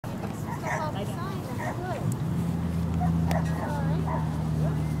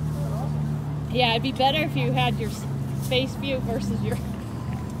Yeah, it'd be better if you had your face view versus your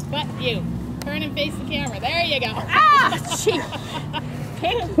butt view. Turn and face the camera. There you go. Ah, gee.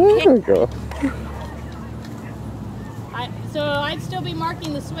 There we go. So I'd still be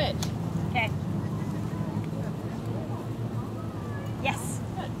marking the switch. Okay. Yes.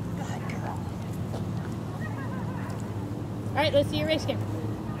 Good girl. All right, let's see your race camera.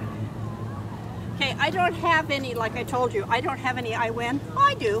 Okay, I don't have any, like I told you, I don't have any I win. Oh,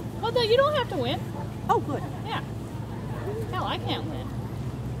 I do. Well, you don't have to win. Oh, good. Yeah. Hell, I can't win.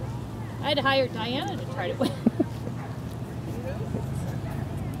 I had to hire Diana to try to win.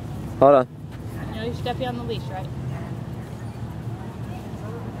 Hold on. You know, you step you on the leash, right?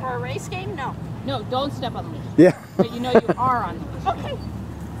 For a race game? No. No, don't step on the leash. Yeah. But you know you are on the leash. Okay.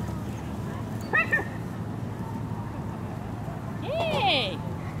 Cracker. Hey!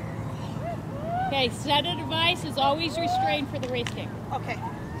 Okay, set of device is always restrained for the race game. Okay.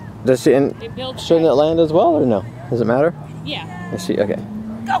 Does she? It builds Shouldn't it strength. land as well, or no? Does it matter? Yeah. Is she okay?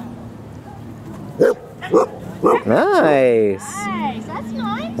 Go. Nice. Nice, that's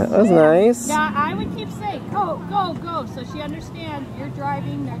nice. That was nice. Yeah, I would keep saying, go, go, go, so she understands you're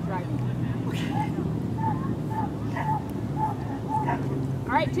driving, they're driving.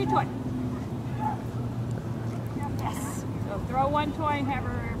 All right, 2 toy. Yes. So throw 1 toy and have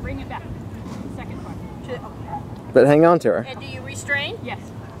her bring it back. Second toy. Okay. But hang on to her. And do you restrain? Yes.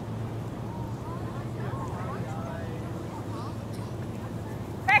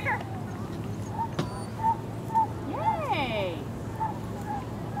 Cracker. Yay!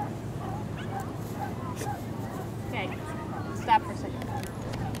 Okay, stop for a second.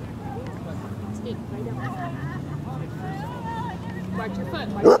 Steve, right down. Watch your foot,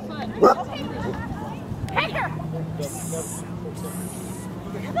 watch your foot. Cracker.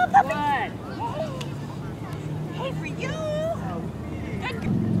 Good. Hey, for you. Good.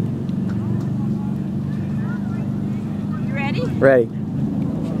 You ready? Ready.